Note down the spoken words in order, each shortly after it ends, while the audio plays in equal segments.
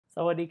ส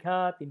วัสดีค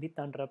รับยินดี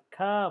ต้อนรับค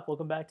รับ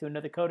Welcome back to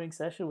another coding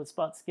session with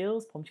Spot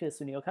Skills ผมชื่อ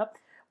สุนิลครับ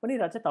วันนี้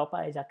เราจะต่อไป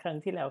จากครั้ง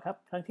ที่แล้วครับ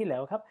ครั้งที่แล้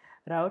วครับ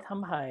เราท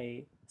ำให้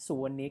ส่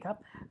วนนี้ครับ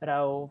เรา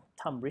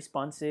ทำ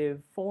responsive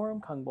form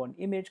ข้างบน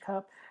image ครั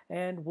บ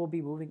and we'll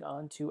be moving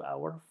on to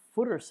our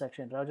footer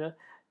section เราจะ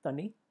ตอน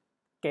นี้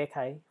แก้ไข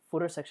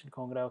footer section ข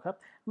องเราครับ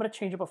I'm going to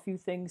change up a few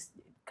things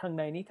ข้างใ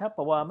นนี้ครับเพ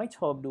ราะว่าไม่ช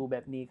อบดูแบ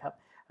บนี้ครับ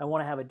I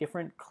want to have a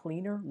different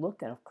cleaner look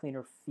and a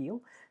cleaner feel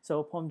so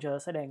ผมจะ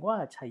แสดงว่า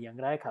ใช้อย่าง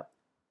ไรครับ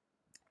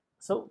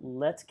So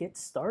let's get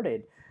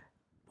started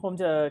ผม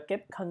จะเก็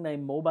บข้างใน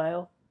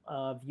mobile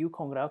view ข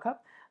องเราครับ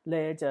แล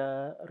ะจะ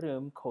เริ่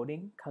ม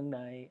coding ข้างใน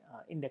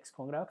index ข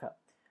องเราครับ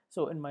So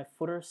in my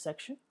footer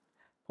section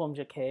ผมจ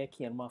ะแค่เ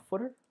ขียนว่า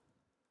footer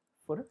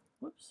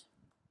whoops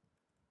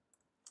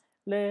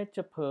และจ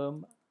ะเพิ่ม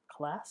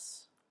class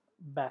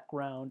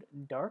background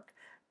dark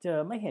จะ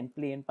ไม่เห็นเป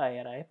ลี่ยนไป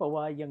อะไรเพราะ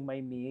ว่ายังไม่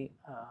มี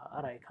อ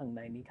ะไรข้างใ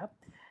นนี้ครับ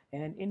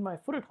And in my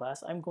footer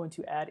class, I'm going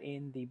to add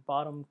in the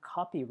bottom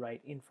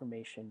copyright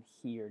information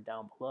here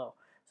down below.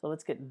 So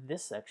let's get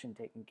this section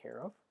taken care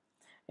of.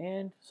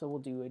 And so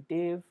we'll do a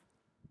div,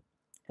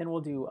 and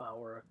we'll do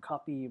our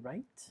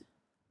copyright,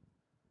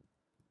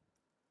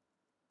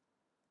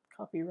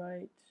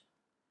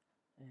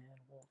 and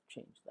we'll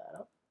change that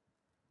up.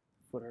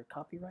 Footer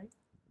copyright.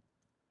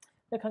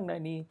 และข้างใน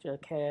นี้จะ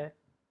แค่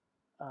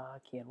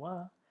เขียนว่า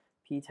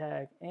p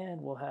tag, and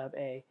we'll have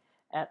a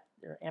at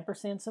or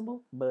ampersand symbol,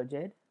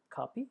 budget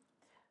copy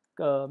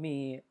ก็มี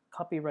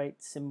copyright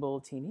symbol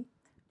ที่นี้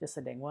จะแส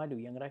ดงว่าดู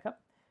อย่างไรครับ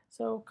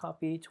so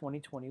copy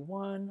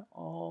 2021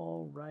 all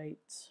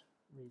rights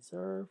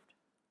reserved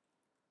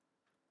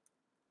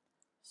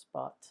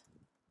spot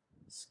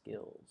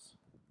skills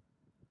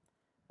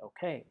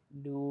okay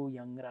ดูอ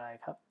ย่างไร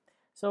ครับ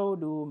so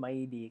ดูไม่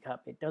ดีครับ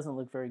it doesn't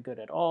look very good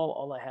at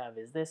all I have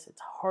is this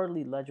it's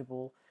hardly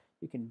legible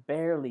you can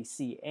barely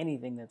see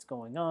anything that's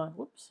going on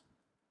whoops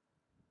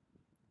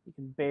you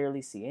can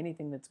barely see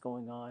anything that's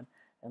going on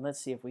and let's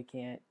see if we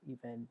can't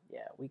even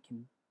we can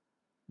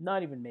not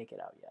even make it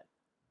out yet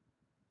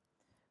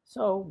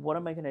so what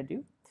am I going to do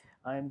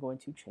I'm going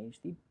to change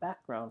the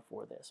background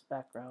for this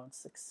background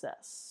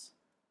success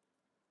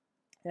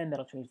and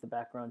that'll change the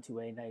background to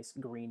a nice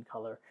green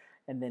color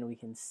and then we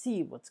can see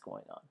what's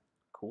going on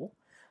cool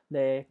แล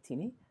ะที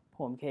นี้ผ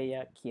มแค่อย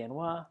ากเขียน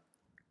ว่า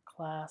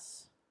class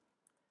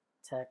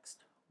text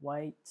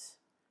white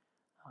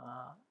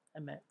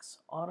mx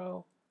auto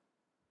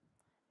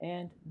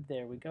and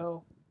there we go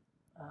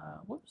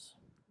whoops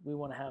we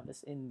want to have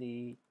this in the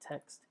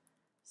text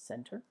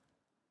center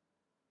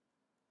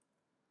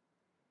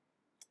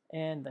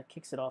and that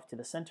kicks it off to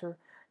the center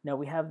now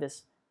we have this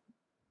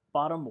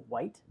bottom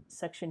white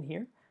section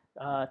here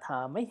ถ้า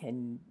ไม่เห็น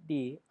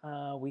ดี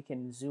we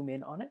can zoom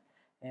in on it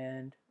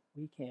and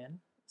we can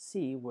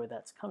see where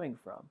that's coming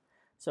from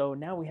so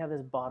now we have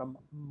this bottom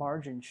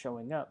margin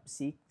showing up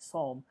สี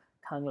ส้ม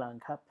ข้างหลัง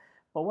ครับ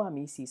เพราะว่า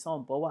มีสีส้ม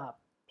เพราะว่า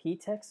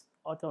p-text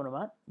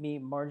autonomous มี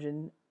margin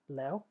แ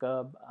ล้ว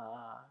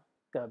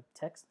กับ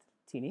text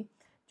ทีนี้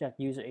จาก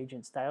user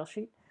agent style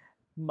sheet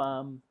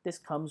this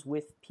comes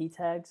with p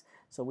tags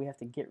so we have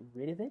to get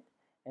rid of it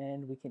and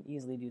we can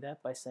easily do that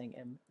by saying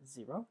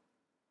m0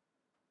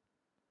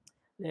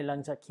 หลัง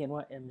จากเขียน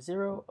ว่า m0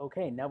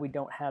 okay now we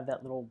don't have that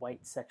little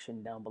white section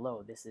down below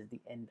this is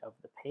the end of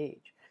the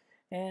page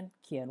and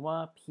เขียนว่า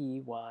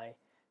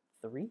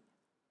py3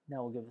 now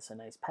we'll give this a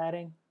nice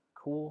padding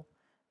cool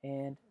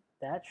and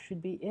that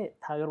should be it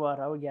ถ้าเกิดว่า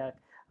เราอยาก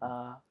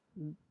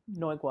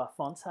น้อยกว่า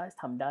font size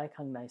ทำได้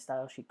ข้างใน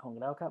style sheet ของ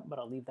เราครับ but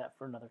I'll leave that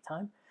for another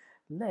time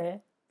และ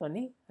ตอน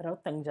นี้เรา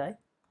ตั้งใจ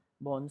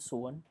บน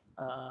ส่วน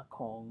ข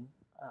อง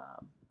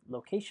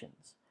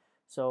locations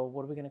so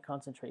what are we going to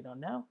concentrate on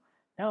now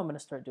I'm going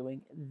to start doing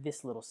this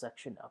little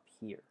section up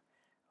here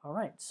all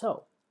right so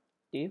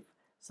div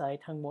ใส่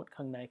ทั้งหมด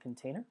ข้างใน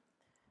container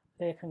แ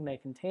ละข้างใน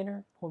container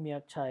ผมอยา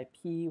กใช้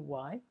py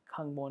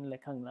ข้างบนและ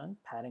ข้างหลัง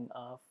padding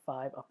of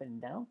 5 up and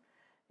down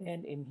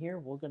and in here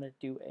we're going to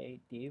do a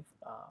div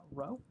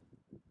row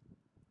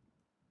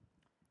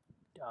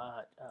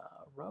dot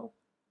row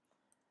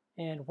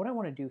and what I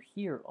want to do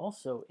here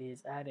also is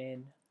add in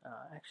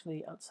actually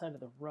outside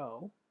of the row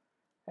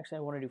actually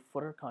I want to do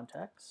footer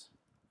contacts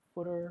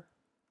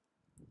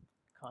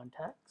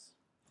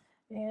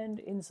and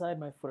inside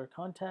my footer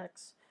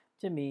contacts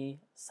จะมี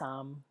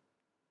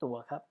3ตัว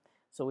ครับ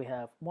so we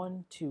have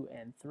 1 2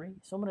 and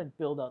 3 so I'm going to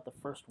build out the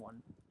first one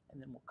and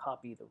then we'll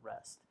copy the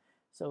rest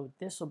so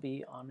this will be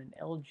on an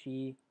LG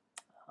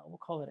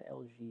we'll call it an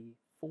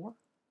LG4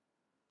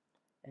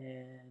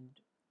 and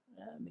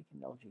make an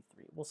LG3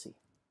 we'll see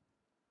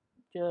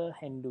จะ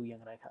เห็นดูอย่า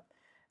งไรครับ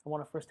I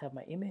want to first have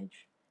my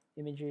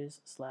images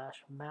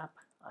 / map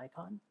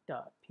icon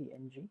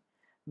 .png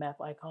map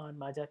icon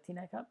มาจากที่ไห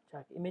นครับจ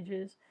าก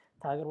images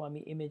ถ้าเกิดว่า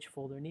มี image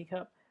folder นี้ค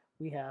รับ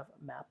we have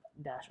map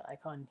 -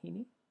 icon ที่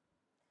นี้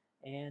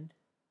and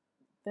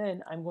then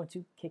I'm going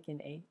to kick in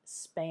a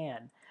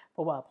span เพร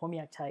าะว่าผมอ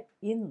ยากใช้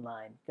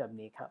inline กับ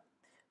นี้ครับ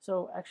so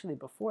actually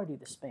before I do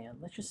the span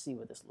let's just see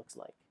what this looks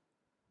like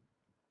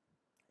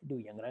ดู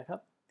อย่างไรครั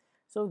บ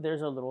so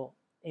there's a little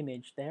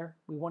image there.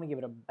 We want to give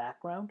it a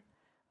background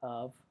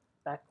of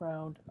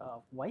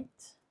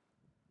white.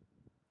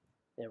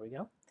 There we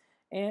go.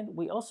 And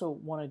we also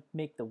want to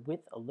make the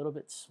width a little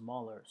bit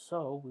smaller.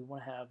 So we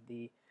want to have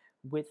the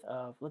width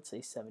of, let's say,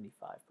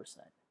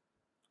 75%.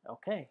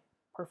 Okay,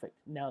 perfect.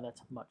 Now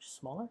that's much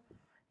smaller.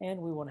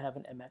 And we want to have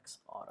an MX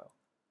auto.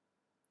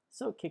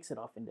 So it kicks it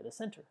off into the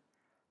center.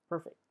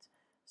 Perfect.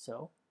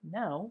 So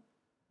now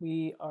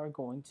we are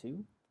going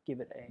to give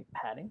it a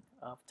padding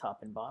of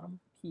top and bottom,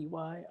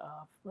 PY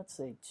of, let's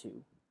say,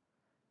 2.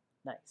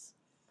 Nice.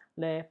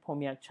 Leผม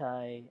อยากใช้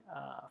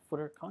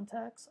footer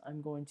contacts. I'm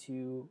going to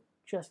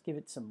just give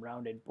it some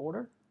rounded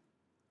border,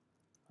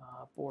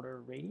 border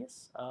radius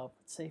of,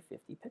 let's say,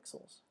 50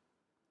 pixels.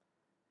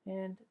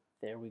 And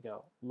there we go.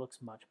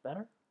 Looks much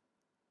better.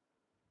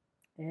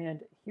 And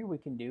here we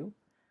can do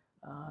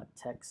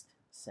text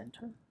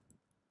center.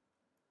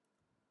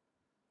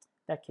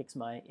 That kicks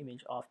my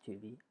image off to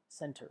the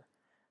center.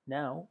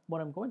 Now,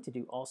 what I'm going to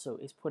do also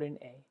is put in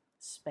a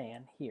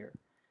span here.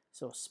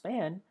 So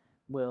span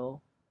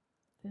will,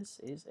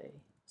 this is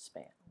a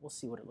span. We'll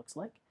see what it looks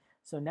like.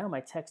 So now my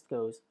text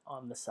goes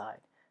on the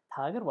side.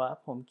 ถ้าเกิดว่า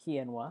ผมเขี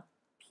ยนว่า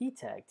p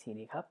tag ที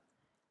นี้ครับ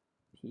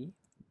p,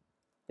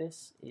 this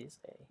is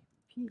a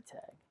p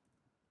tag.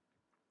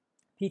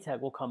 p tag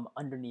will come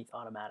underneath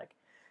automatic.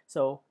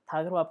 So ถ้า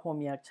เกิดว่าผม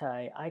อยากใช้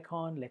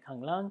icon และข้า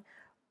งล่าง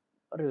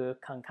หรือ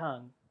ข้าง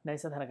ๆใน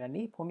สถานการณ์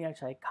นี้ผมอยาก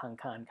ใช้ข้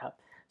างๆครับ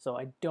So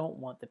I don't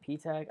want the p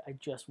tag, I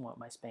just want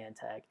my span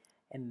tag,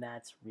 and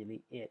that's really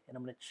it. And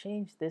I'm going to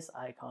change this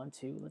icon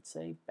to, let's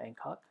say,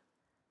 Bangkok,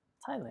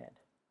 Thailand.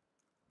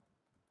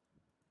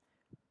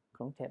 ก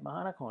รุงเทพมห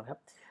านครครับ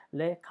แ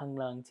ละข้าง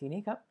ล่างที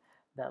นี้ครับ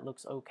That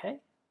looks okay,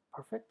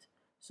 perfect.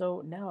 So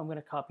now I'm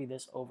going to copy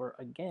this over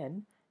again,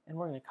 and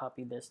we're going to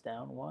copy this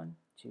down 1,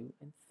 2,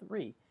 and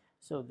 3.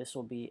 So this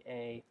will be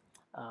a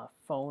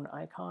phone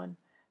icon.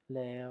 แ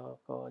ล้ว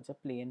ก็จะ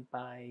เปลี่ยนไป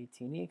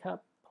ทีนี้ครับ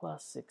 +66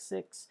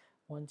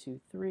 1 2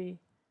 3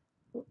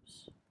 oops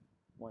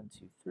 1 2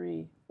 3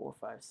 4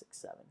 5 6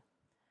 7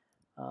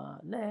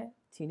และ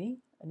ทีนี้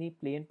อันนี้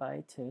เปลี่ยนไป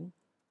ถึง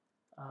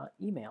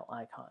email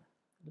icon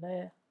และ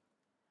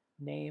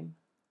name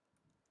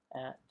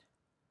at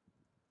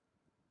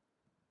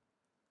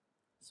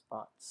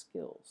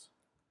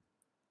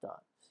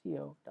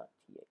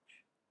spotskills.co.th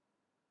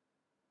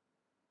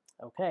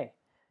Okay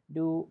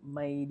ดูไ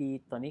ม่ดี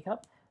ตอนนี้ครับ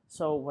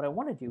So what I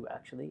want to do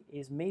actually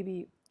is maybe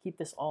keep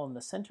this all in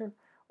the center,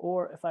 or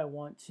if I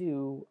want to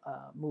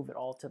move it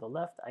all to the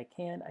left, I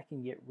can. I can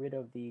get rid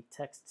of the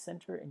text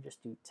center and just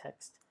do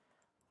text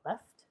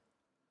left.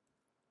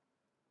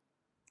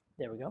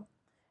 There we go.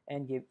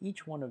 And give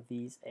each one of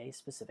these a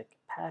specific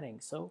padding.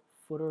 So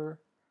footer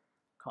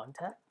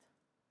contact,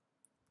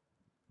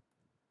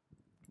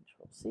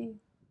 Control C,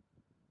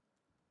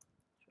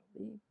 Control V,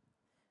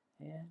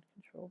 and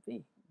Control V.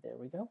 There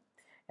we go.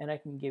 And I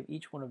can give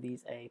each one of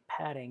these a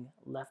padding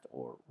left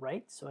or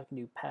right. So I can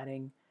do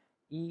padding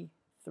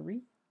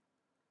E3.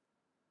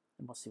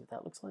 And we'll see what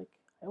that looks like.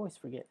 I always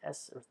forget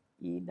S or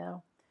E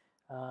now.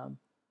 Let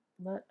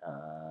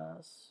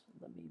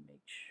me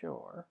make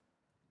sure.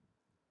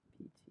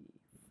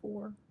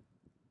 PT4.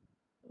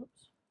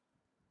 Oops.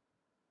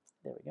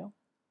 There we go.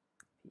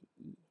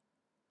 PE.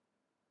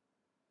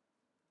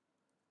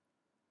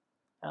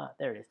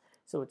 There it is.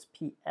 So it's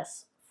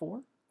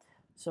PS4.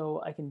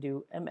 So I can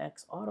do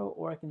MX auto,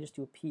 or I can just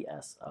do a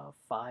PS of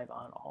 5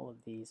 on all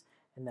of these,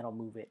 and then I'll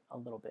move it a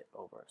little bit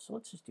over. So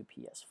let's just do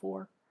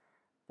PS4.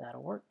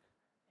 That'll work.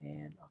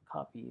 And I'll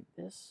copy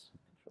this,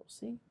 Control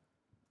C,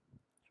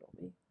 Control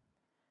V,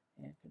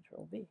 and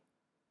Control V.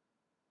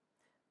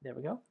 There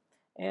we go.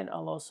 And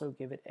I'll also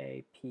give it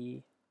a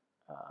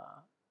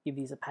give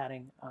these a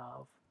padding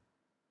of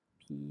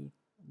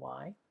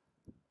PY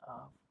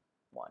of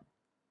 1.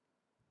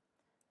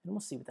 And we'll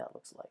see what that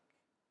looks like.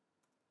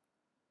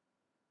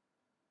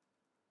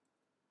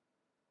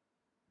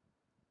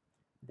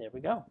 There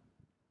we go.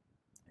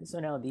 And so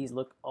now these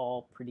look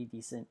all pretty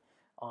decent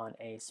on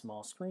a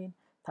small screen.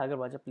 ถ้าเกิด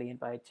ว่าจะเปลี่ยน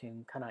ไปถึง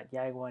ขนาดให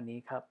ญ่กว่านี้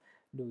ครับ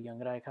ดูอย่าง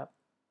ไรครับ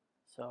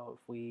So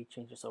if we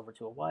change this over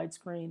to a wide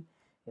screen,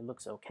 it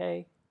looks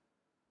okay.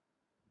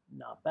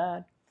 Not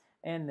bad.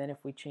 And then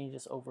if we change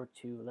this over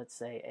to, let's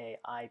say, a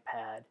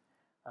iPad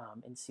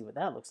and see what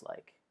that looks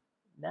like.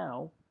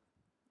 Now,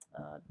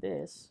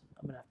 this,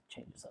 I'm going to have to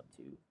change this up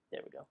to,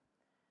 there we go.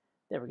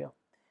 There we go.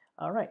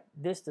 All right,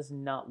 this does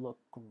not look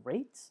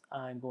great.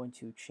 I'm going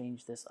to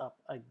change this up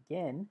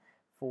again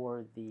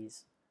for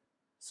these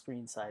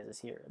screen sizes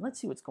here. And let's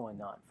see what's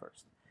going on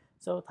first.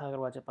 So, ถ้าเกิด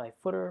ว่าจะไป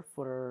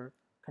footer,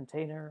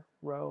 container,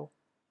 row,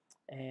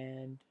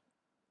 and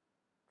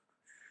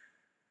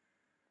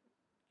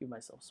give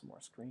myself some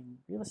more screen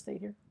real estate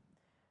here.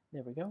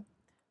 There we go.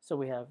 So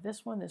we have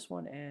this one,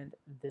 and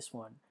this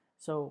one.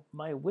 So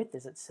my width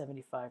is at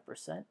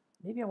 75%.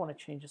 Maybe I want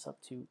to change this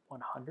up to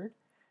 100,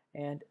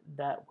 and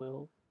that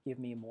will give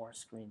me more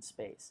screen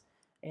space.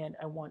 And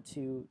I want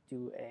to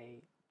do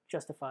a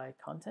justify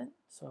content.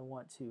 So I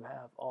want to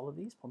have all of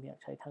these. ผมอยาก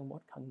ใช้ทั้งหม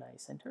ดข้างใน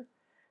center.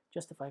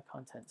 Justify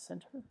content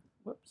center.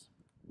 Whoops.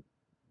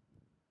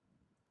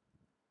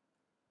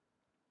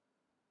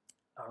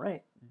 All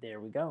right, there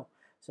we go.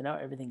 So now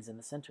everything's in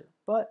the center.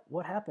 But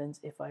what happens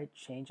if I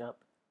change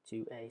up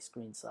to a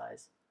screen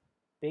size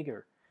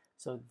bigger?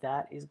 So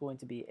that is going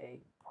to be a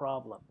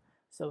problem.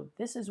 So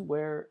this is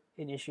where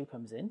an issue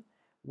comes in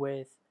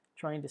with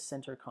trying to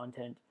center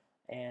content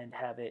and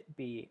have it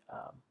be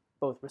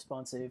both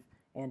responsive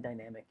and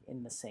dynamic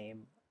in the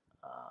same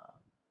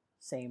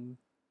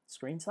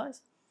screen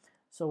size.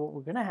 So what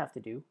we're going to have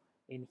to do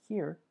in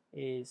here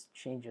is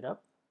change it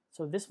up.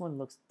 So this one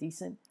looks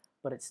decent,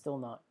 but it's still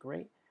not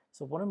great.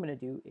 So what I'm going to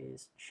do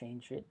is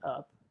change it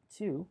up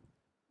to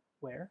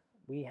where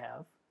we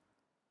have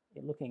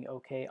it looking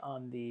okay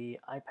on the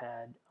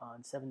iPad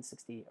on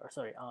 760, or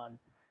sorry, on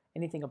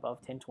anything above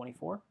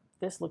 1024.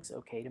 This looks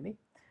okay to me,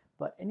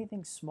 but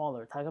anything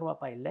smaller, ถ้าเกิดว่า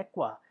ไปเล็กก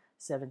ว่า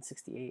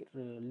 768 ห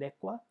รือเล็ก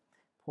กว่า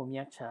ผมอ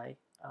ยากใช้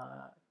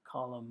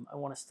column. I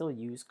want to still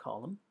use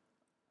column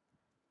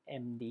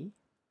MD3.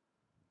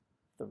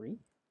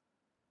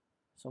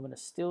 So I'm going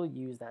to still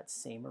use that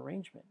same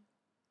arrangement.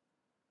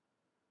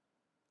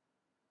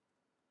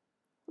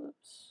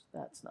 Oops,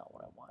 that's not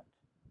what I want.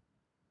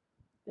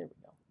 There we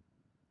go.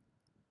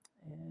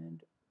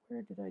 And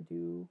where did I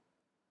do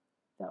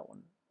that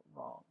one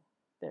wrong?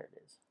 There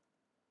it is.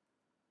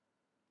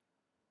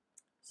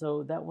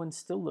 So that one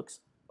still looks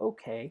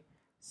okay,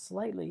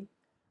 slightly,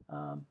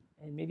 and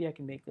maybe I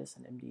can make this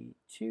an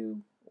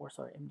MD2, or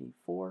sorry,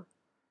 MD4,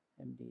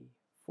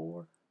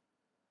 MD4,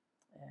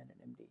 and an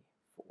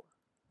MD4.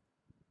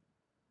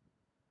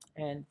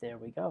 And there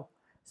we go.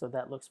 So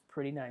that looks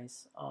pretty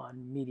nice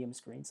on medium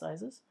screen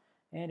sizes.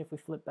 And if we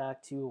flip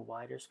back to a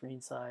wider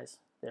screen size,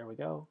 there we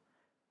go.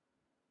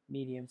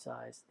 Medium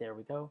size, there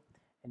we go.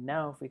 And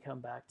now if we come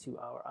back to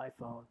our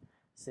iPhone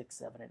 6,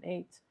 7, and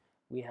 8,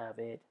 we have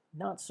it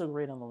not so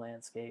great on the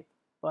landscape,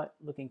 but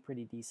looking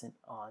pretty decent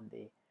on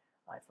the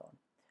iPhone.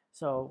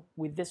 So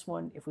with this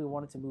one, if we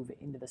wanted to move it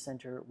into the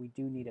center, we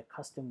do need a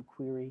custom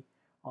query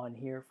on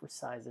here for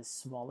sizes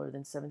smaller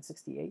than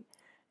 768,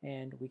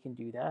 and we can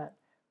do that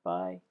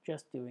by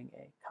just doing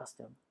a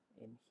custom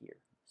in here.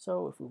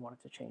 So if we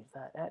wanted to change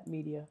that at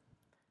media,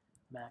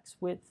 max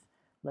width,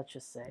 let's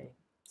just say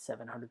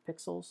 700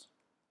 pixels.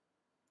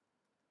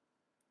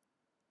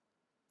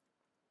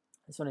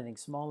 So anything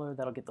smaller,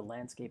 that'll get the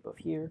landscape of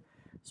here.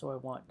 So I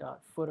want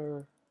dot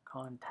footer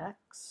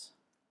contacts,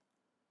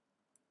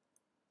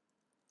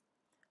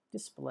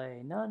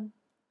 display none,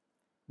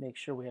 make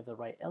sure we have the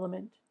right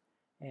element,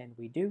 and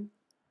we do.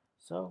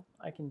 So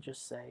I can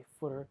just say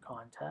footer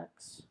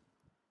contacts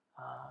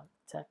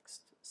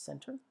text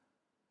center.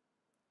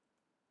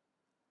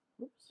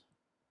 Oops.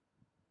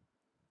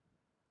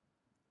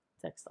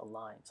 Text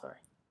align, sorry,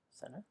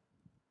 center.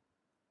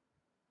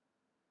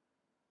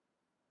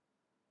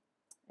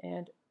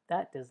 And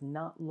that does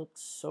not look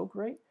so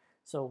great.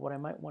 So what I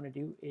might want to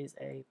do is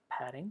a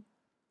padding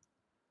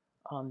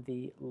on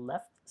the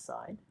left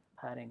side,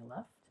 padding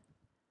left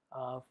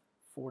of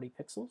 40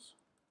 pixels.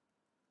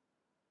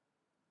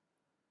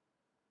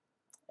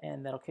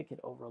 And that'll kick it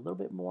over a little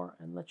bit more.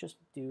 And let's just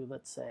do,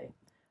 let's say,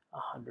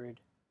 100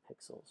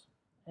 pixels.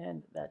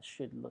 And that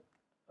should look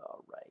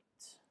all right.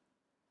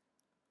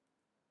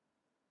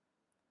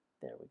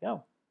 There we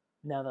go.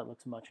 Now that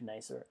looks much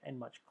nicer and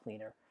much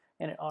cleaner.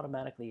 And it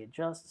automatically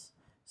adjusts.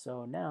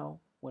 So now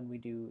when we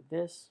do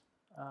this,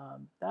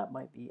 that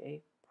might be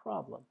a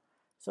problem.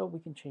 So we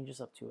can change this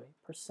up to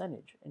a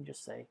percentage and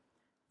just say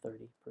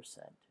 30%.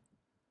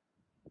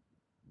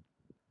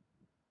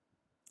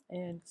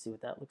 And see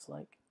what that looks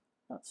like.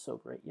 Not so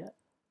great yet.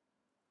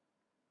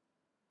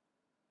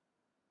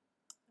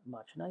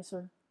 Much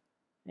nicer.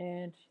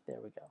 And there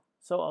we go.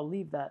 So I'll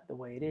leave that the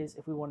way it is.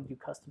 If we want to do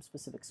custom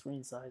specific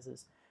screen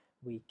sizes,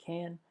 we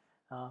can.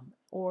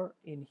 Or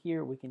in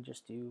here, we can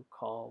just do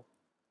call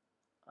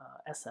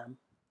SM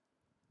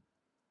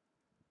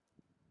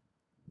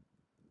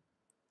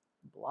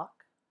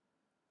block.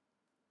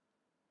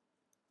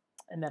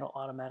 And that'll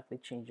automatically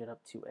change it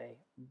up to a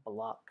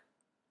block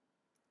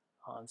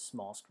on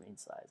small screen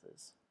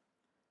sizes.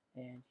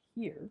 And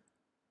here,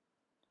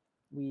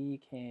 we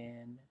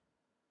can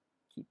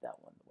keep that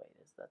one the way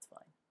it is. That's fine.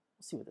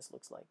 We'll see what this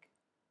looks like.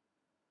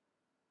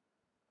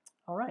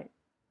 All right.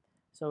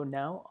 So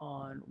now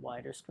on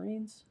wider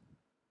screens,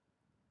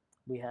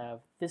 we have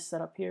this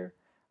setup here.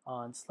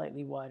 On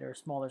slightly wider,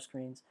 smaller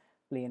screens,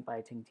 เปลี่ยนไป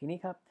ถึงที่นี่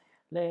ครับ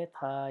และ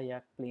ถ้าอยา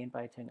กเปลี่ยนไป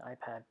ถึง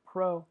iPad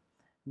Pro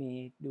มี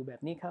ดูแบ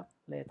บนี้ครับ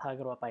และถ้าเ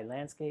กิดว่าไป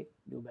landscape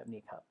ดูแบบ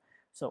นี้ครับ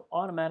So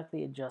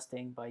automatically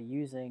adjusting by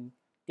using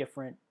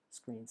different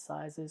screen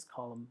sizes,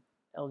 column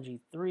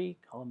LG3,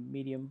 column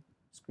medium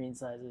screen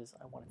sizes.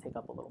 I want to take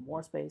up a little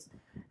more space.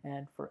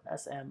 And for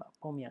SM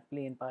ผมอยากเป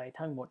ลี่ยนไป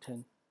ทั้งหมดถึง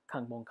ข้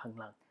างบนข้าง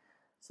ล่าง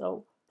So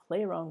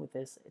play around with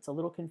this. It's a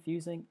little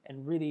confusing and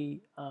really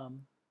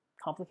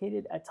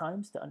complicated at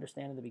times to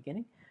understand in the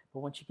beginning, but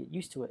once you get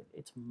used to it,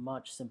 it's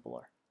much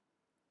simpler.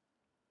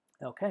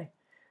 Okay,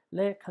 แล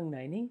ะข้างใน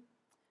นี้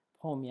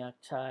ผมอยาก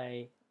ใช้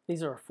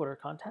these are footer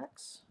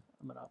contacts.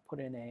 I'm going to put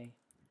in a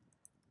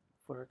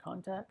footer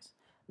contacts.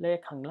 และ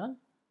ข้างล่าง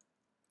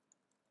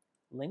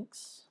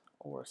links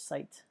or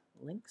site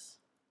links.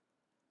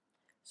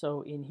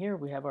 So in here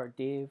we have our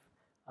div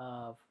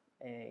of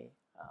a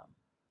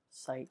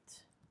site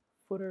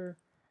footer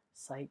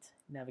site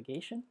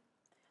navigation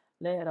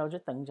และเราจะ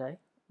ตั้งใจ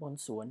บน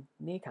ส่วน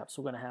นี้ครับ so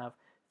we're going to have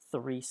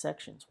 3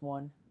 sections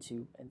 1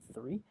 2 and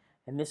 3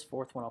 and this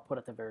fourth one I'll put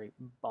at the very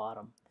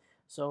bottom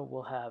so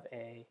we'll have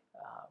a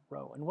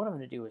row and what I'm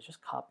going to do is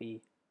just copy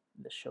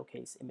the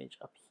showcase image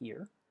up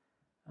here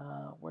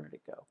where did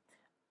it go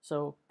so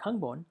ข้าง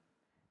บน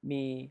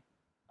มี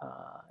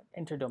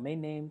enter domain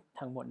name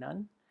ทั้งหมดนั้น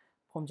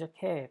ผมจะแ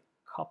ค่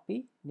copy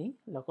นี้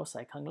แล้วก็ใ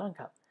ส่ข้างล่าง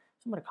ครับ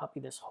so I'm going to copy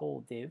this whole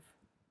div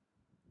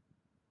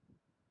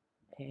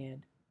and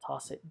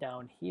toss it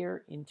down here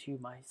into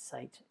my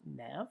site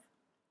nav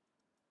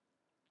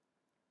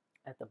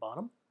at the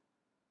bottom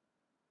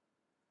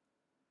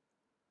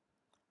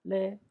แล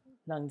ะ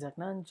หลังจาก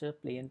นั้นจะ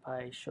เปลี่ยนไป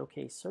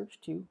showcase search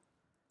to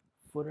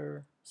footer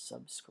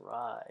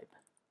subscribe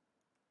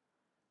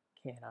แ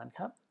ค่นั้นค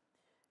รับ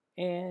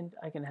and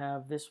I can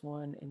have this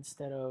one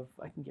instead of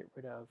I can get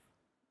rid of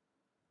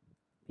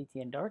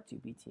btn dark to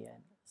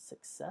btn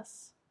success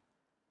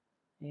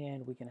and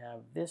we can have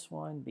this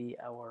one be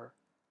our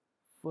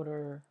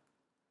footer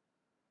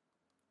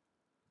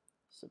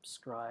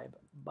subscribe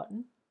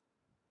button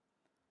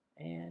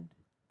and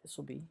this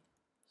will be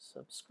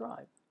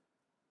subscribe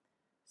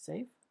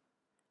save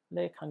แล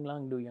ะข้างล่า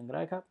งดูอย่างไร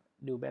ครับ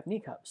ดูแบบนี้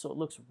ครับ so it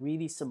looks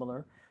really similar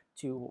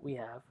to what we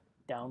have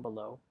down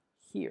below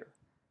here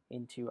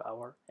into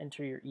our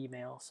enter your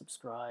email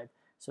subscribe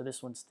so this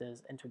one says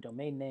enter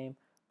domain name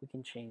we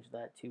can change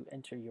that to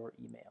enter your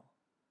email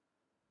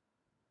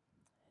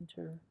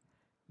enter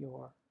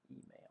your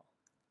email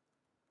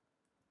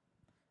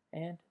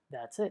and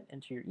that's it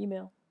enter your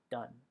email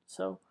done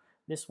so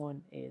this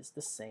one is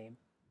the same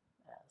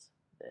as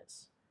this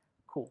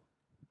cool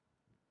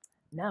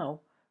now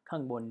ข้า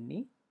งบน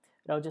นี้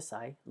เราจะใ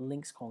ส่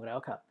links ของเรา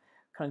ครับ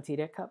ครั้งที่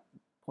แรกครับ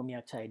ผมอย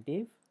ากใช้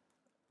div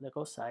แล้ว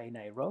ก็ใส่ใน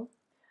row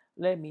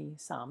และมี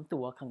3ตั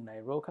วข้างใน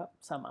row ครับ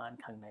3อัน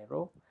ข้างใน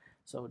row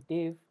so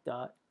div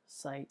dot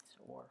site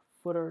or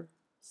footer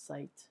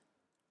site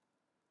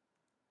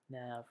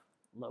nav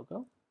logo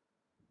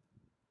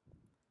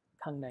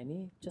ข้างใน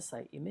นี้จะใส่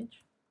image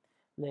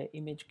และ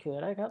image คืออ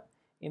ะไรครับ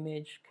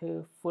image คือ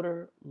footer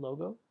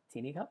logo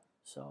ที่นี้ครับ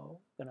so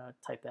I'm gonna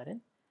type that in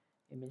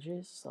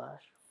images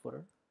slash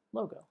footer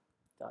logo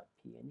dot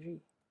png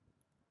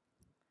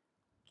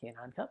แค่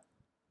นั้นครับ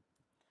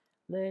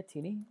และที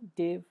นี้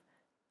div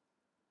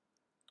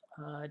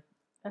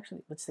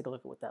actually let's take a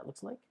look at what that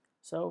looks like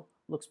so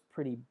looks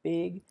pretty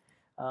big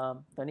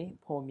ตอนนี้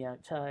ผมอยาก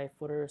ใช้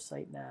footer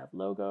site nav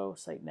logo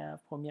site nav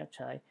ผมอยากใ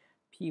ช้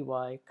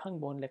py ข้าง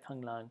บนและข้า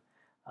งล่าง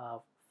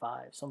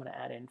 5 so I'm going to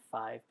add in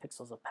 5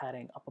 pixels of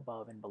padding up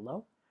above and below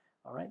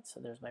all right so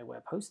there's my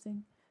web hosting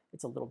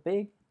it's a little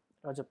big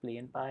เราจะเปลี่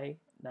ยนไป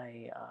ใน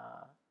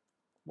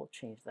we'll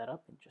change that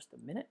up in just a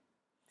minute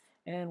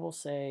and we'll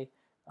say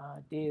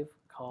div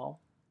call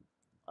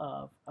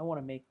of I want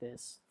to make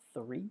this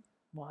 3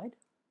 wide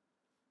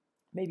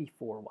maybe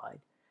 4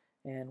 wide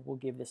and we'll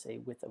give this a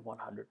width of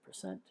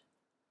 100%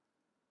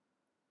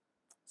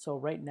 so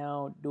right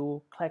now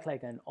doคล้าย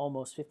ๆกัน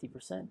almost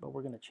 50% but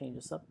we're going to change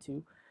this up to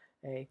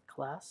a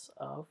class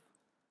of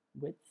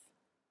width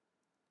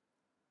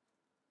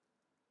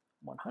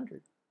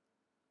 100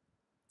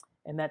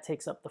 and that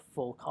takes up the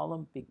full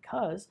column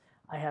because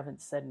I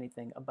haven't said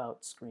anything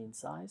about screen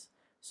size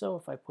so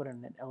if I put in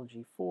an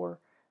LG4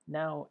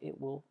 now it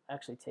will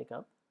actually take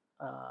up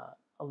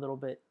a little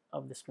bit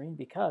of the screen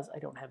because I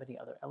don't have any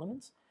other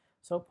elements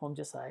so ผม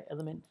จะใส่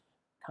element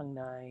ข้างใ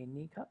น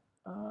นี้ครับ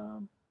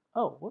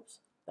oh whoops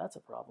that's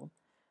a problem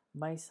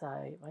ไม่ใ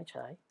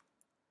ช้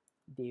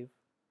div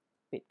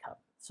bit cup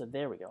so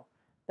there we go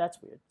that's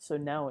weird so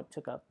now it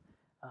took up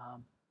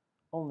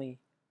only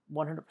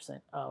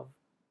 100% of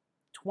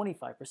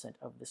 25%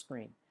 of the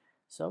screen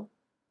so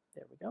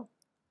there we go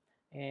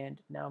and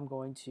now I'm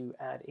going to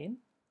add in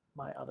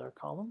my other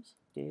columns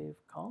div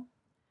column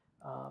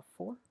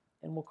 4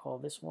 and we'll call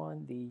this one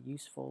the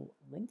useful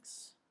links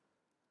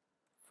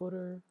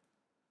footer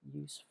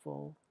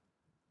useful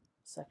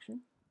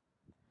section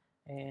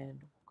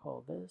and we'll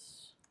call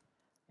this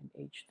an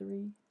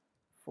h3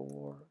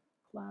 for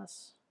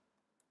class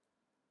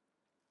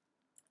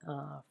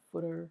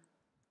footer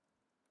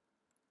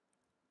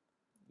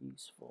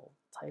useful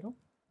title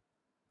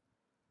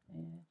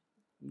and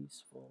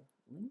useful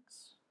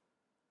links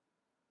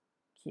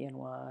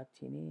Kianwa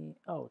Tini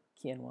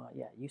Kianwa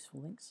yeah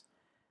useful links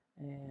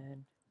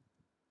and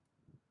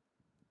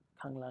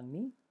ข้างล่าง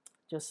นี้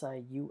จะใส่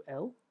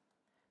ul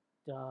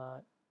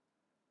dot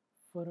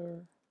footer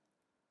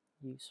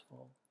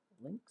useful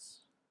links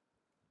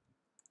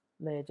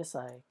และจะใ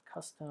ส่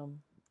custom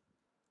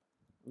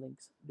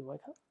links ด้วย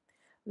ครับ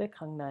และ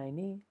ข้างใน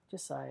นี้จะ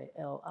ใส่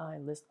li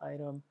list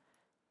item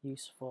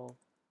useful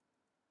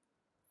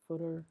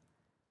footer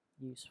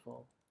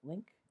useful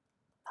link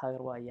ถ้า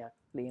ว่าอยาก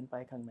เปลี่ยนไป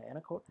ข้างในอน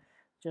าคต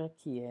จะ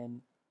เขียน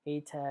a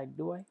tag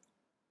ด้วย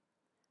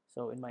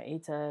so in my a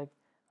tag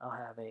I'll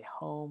have a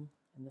home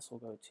and this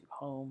will go to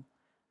home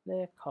และ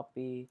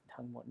copy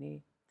ทั้งหมดนี้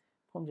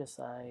ผมจะใ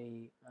ส่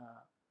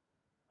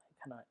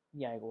ขนาด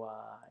ใหญ่กว่า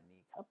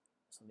นี้ครับ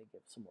so let me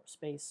give some more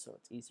space so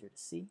it's easier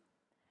to see.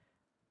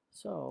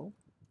 So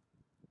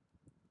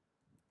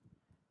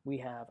we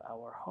have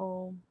our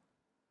home,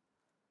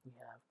 we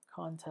have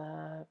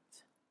contact,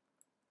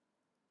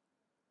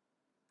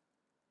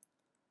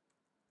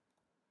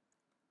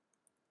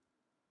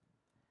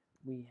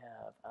 we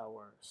have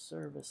our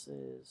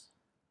services,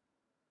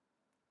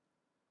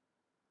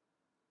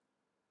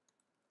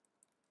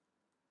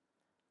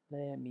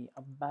 let me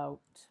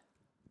about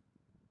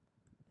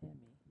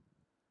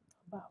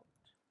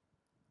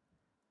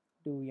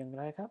ดูอย่างไ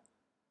รครับ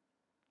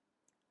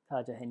ถ้า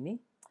จะเห็นนี้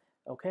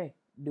โอเค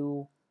ดู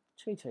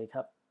เฉยๆค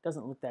รับ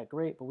doesn't look that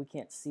great but we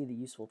can't see the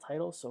useful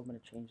title so I'm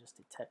going to change this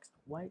to text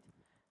white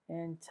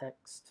and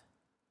text.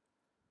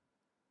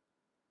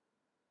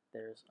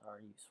 There's our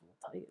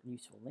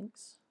useful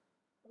links.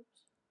 Oops.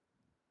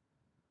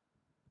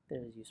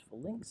 There's useful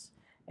links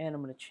and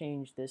I'm going to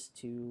change this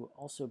to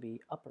also be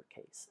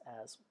uppercase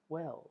as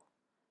well.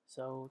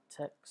 So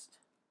text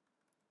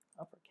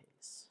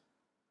uppercase.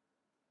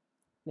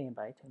 เปลี่ยนไ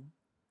ปถึง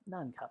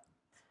นั่นครับ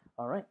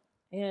all right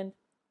and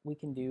we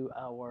can do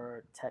our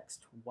text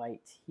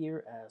white here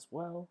as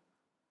well.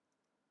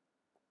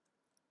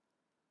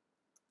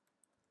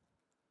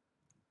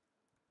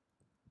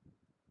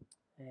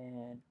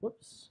 And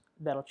whoops,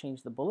 that'll change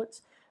the bullets,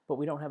 but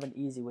we don't have an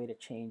easy way to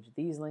change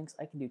these links.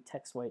 I can do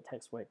text white,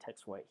 text white,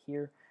 text white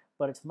here,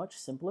 but it's much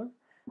simpler.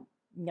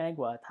 ง่าย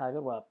กว่าถ้าเกิ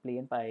ดว่าเปลี่ย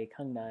นไป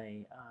ข้างใน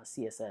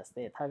CSS แ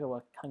ต่ถ้าเกิดว่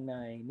าข้างใน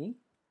นี้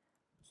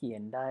เขีย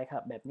นได้ครั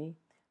บแบบนี้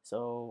so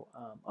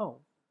oh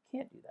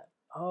can't do that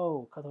oh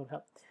ขอโทษครั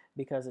บ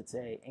because it's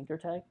a anchor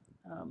tag.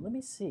 Let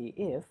me see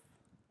if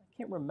I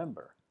can't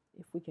remember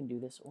if we can do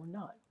this or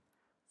not,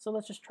 so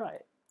let's just try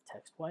it.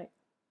 Text white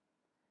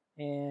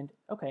and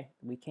okay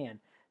we can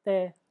แต่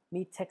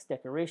มี text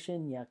decoration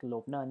อยากล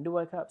บนั่นด้ว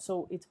ยครับ so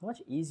it's much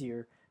easier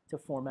to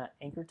format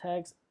anchor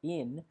tags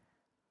in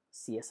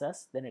CSS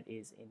than it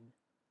is in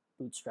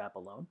Bootstrap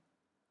alone.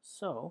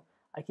 So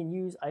I can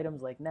use items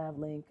like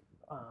navlink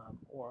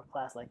or a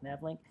class like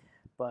navlink,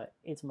 but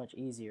it's much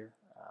easier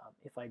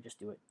if I just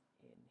do it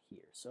in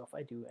here. So if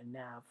I do a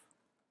nav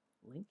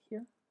link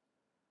here,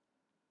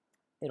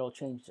 it'll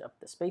change up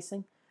the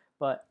spacing,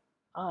 but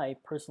I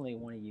personally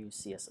want to use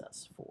CSS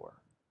for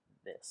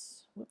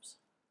this. Whoops.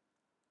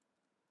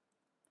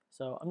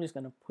 So I'm just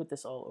going to put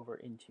this all over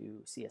into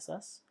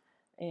CSS.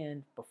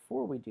 And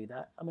before we do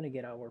that, I'm going to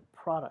get our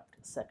product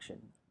section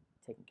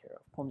taken care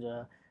of. ผมจะ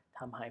ท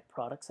ำให้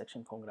product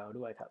section ของเรา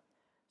ด้วยครับ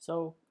so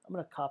I'm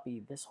going to copy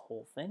this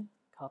whole thing,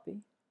 copy,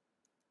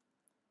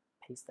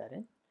 paste that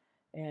in,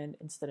 and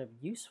instead of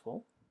useful,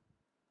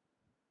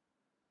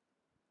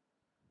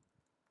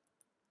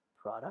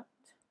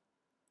 product,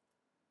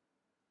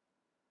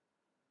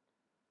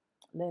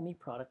 let me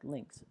product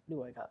links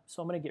ด้วยครับ so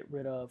I'm going to get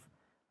rid of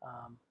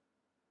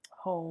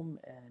home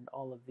and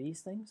all of these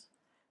things.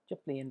 จะ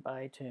เปลี่ยนไป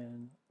ถึง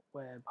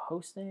web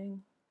hosting,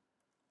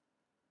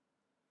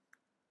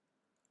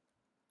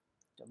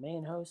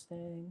 domain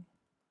hosting,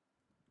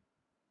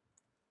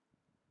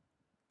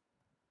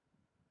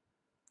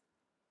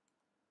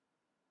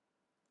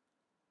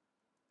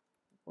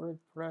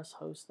 WordPress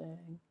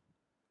hosting,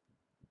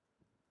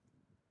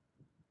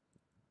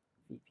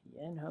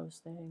 VPN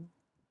hosting,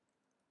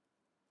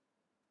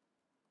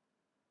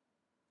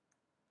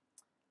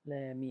แล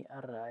ะมีอ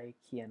ะไร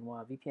เขียนว่า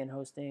VPN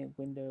hosting,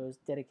 Windows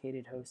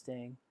dedicated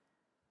hosting,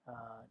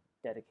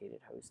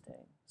 dedicated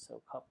hosting. So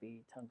copy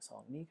ทั้งสอ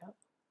งนี้ครับ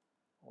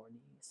or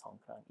นี้สอง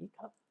ครั้งอีก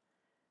ครับ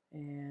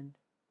and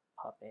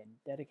pop in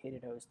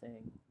dedicated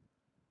hosting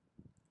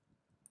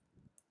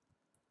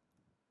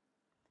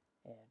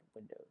and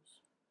Windows.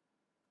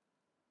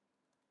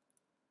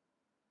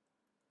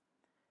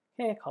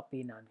 Okay, copy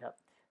noneครับ.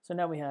 So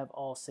now we have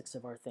all 6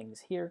 of our things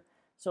here.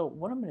 So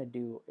what I'm going to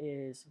do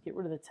is get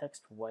rid of the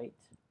text white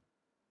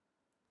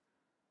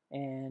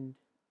and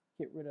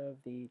get rid of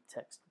the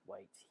text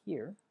white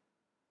here.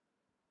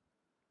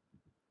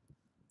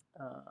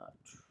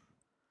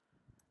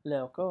 แ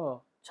ล้วก็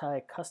ใช้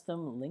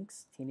custom links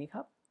ทีนี้ค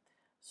รับ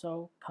so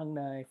ข้างใ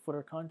น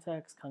footer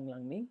context ข้างหลั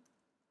งนี้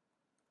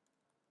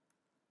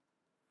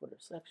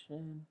footer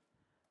section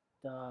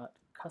dot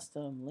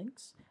custom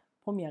links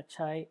ผมอยากใ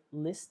ช้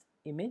list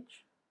image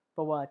เพ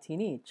ราะว่าที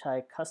นี้ใช้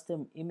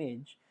custom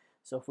image,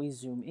 so if we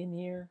zoom in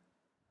here,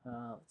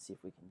 let's see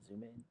if we can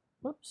zoom in.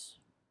 Whoops,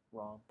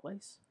 wrong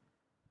place.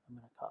 I'm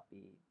going to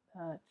copy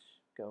that,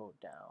 go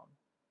down,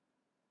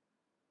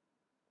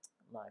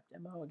 live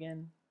demo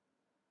again.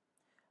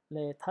 เล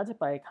ยถ้าจะ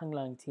ไปข้างห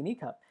ลังทีนี้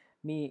ครับ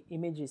มี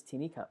images ที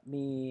นี้ครับ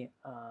มี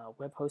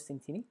web hosting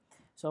ทีนี้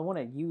so I want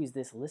to use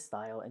this list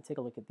style and take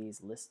a look at these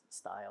list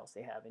styles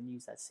they have and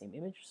use that same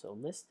image. So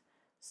list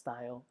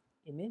style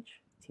image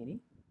ทีนี้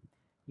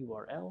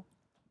URL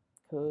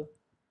คือ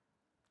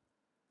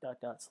dot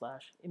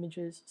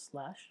images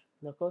slash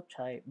แล้วก็ใ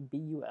ช้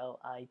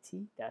bulit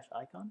dash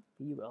icon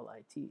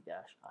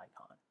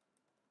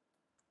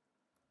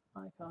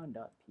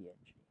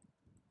icon.png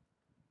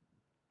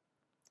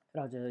เ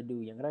ราจะดู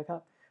อย่างไรครั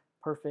บ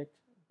perfect,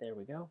 there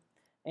we go,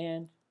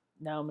 and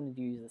now I'm going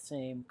to use the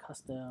same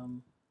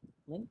custom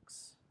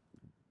links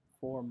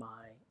for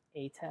my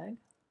A tag.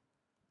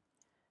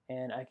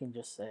 And I can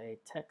just say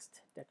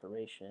text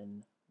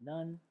decoration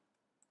none,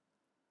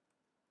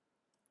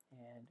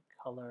 and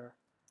color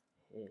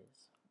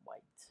is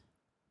white.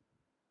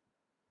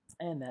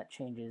 And that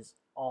changes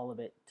all of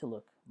it to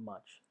look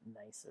much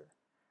nicer.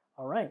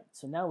 All right,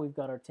 so now we've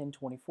got our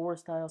 1024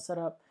 style set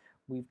up.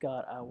 We've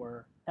got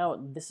our, now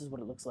this is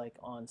what it looks like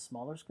on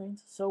smaller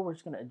screens. So we're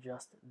just going to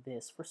adjust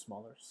this for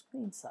smaller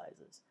screen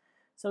sizes.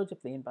 So to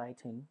play in by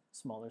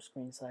smaller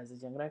screen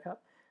sizes, yang right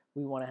up,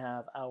 we want to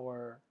have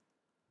our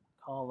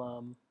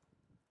column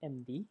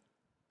MD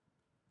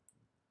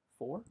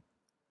 4.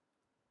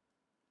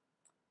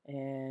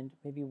 And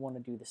maybe want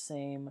to do the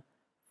same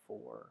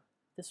for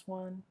this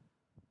one.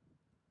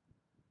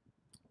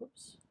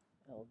 Whoops,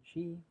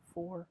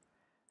 LG4.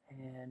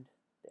 And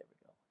there we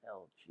go,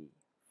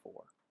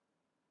 LG4.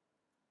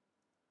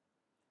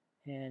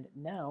 And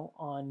now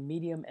on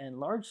medium and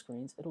large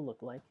screens, it'll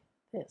look like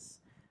this.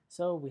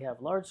 So we have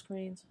large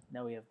screens,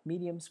 now we have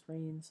medium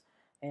screens,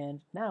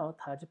 and now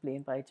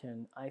Tajiplein by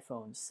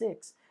iPhone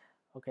 6,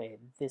 okay,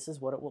 this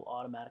is what it will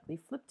automatically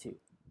flip to.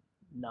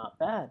 Not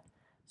bad.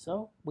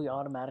 So we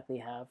automatically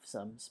have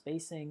some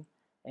spacing,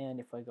 and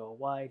if I go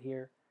wide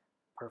here,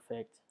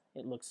 perfect.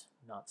 It looks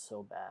not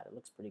so bad. It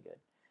looks pretty good.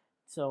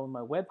 So in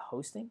my web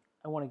hosting,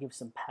 I want to give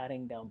some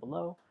padding down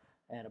below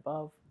and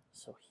above.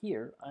 So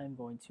here, I'm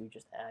going to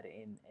just add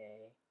in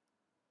a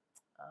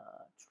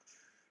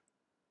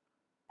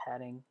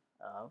padding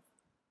of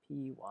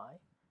py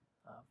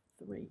of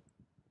 3.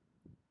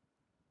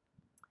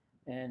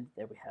 And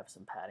there we have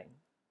some padding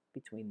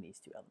between these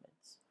two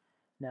elements.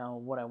 Now,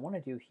 what I want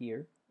to do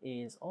here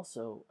is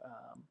also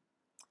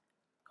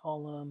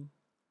column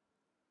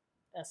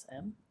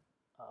SM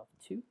of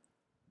 2.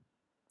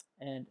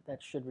 And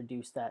that should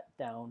reduce that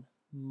down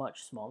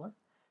much smaller.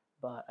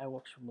 But I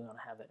actually want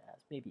to have it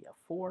as maybe a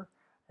 4,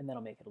 and then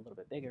I'll make it a little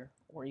bit bigger,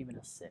 or even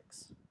a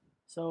 6.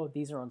 So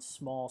these are on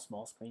small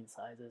screen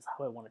sizes,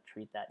 how I want to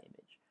treat that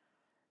image.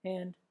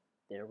 And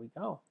there we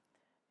go.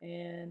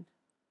 And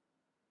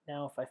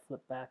now if I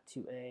flip back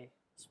to a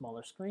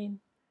smaller screen,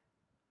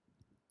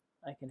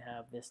 I can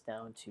have this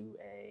down to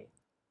a,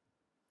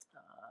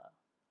 I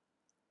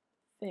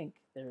think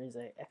there is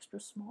a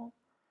extra small.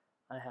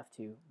 I have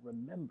to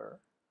remember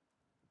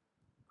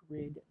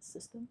grid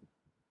system.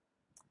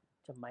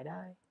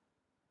 Jamaitai,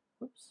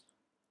 whoops,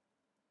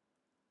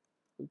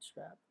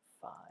 BootStrap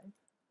 5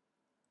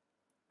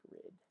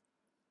 grid.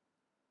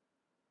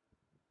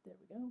 There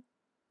we go.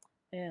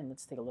 And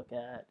let's take a look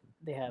at,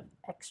 they have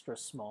extra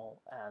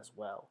small as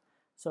well.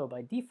 So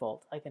by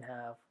default, I can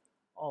have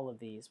all of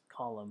these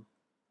column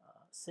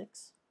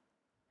 6,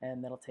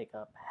 and that'll take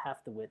up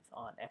half the width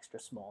on extra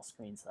small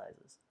screen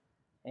sizes.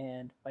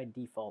 And by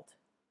default,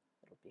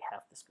 it'll be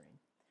half the screen.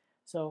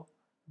 So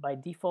by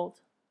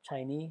default,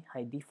 Chinese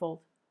high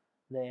default,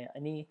 the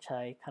ani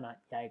chai kanat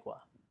yaigwa.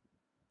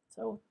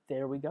 So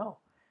there we go.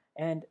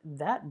 And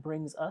that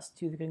brings us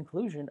to the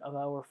conclusion of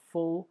our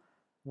full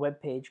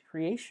web page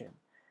creation.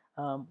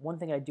 One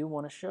thing I do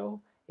want to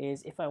show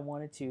is if I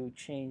wanted to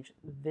change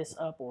this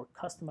up or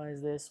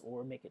customize this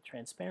or make it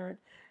transparent,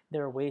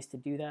 there are ways to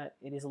do that.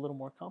 It is a little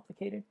more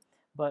complicated,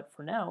 but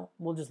for now,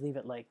 we'll just leave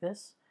it like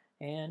this,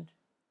 and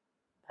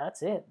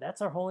that's it.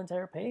 That's our whole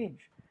entire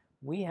page.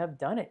 We have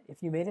done it.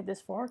 If you made it this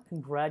far,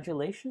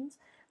 congratulations.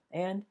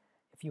 And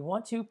if you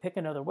want to, pick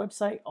another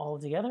website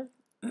altogether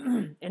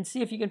and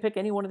see if you can pick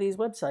any one of these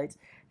websites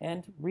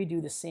and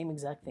redo the same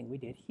exact thing we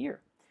did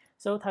here.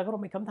 So,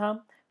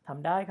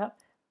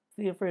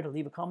 feel free to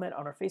leave a comment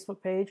on our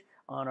Facebook page,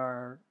 on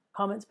our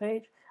comments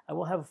page. I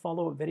will have a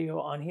follow-up video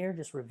on here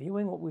just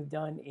reviewing what we've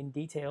done in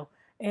detail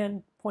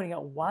and pointing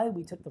out why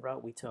we took the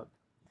route we took.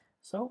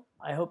 So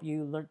I hope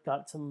you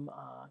got to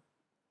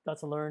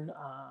learn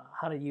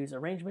how to use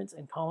arrangements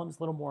and columns a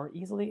little more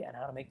easily and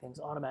how to make things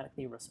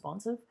automatically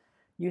responsive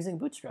using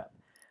BootStrap.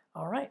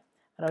 All right.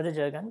 Have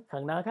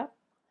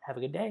a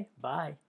good day. Bye.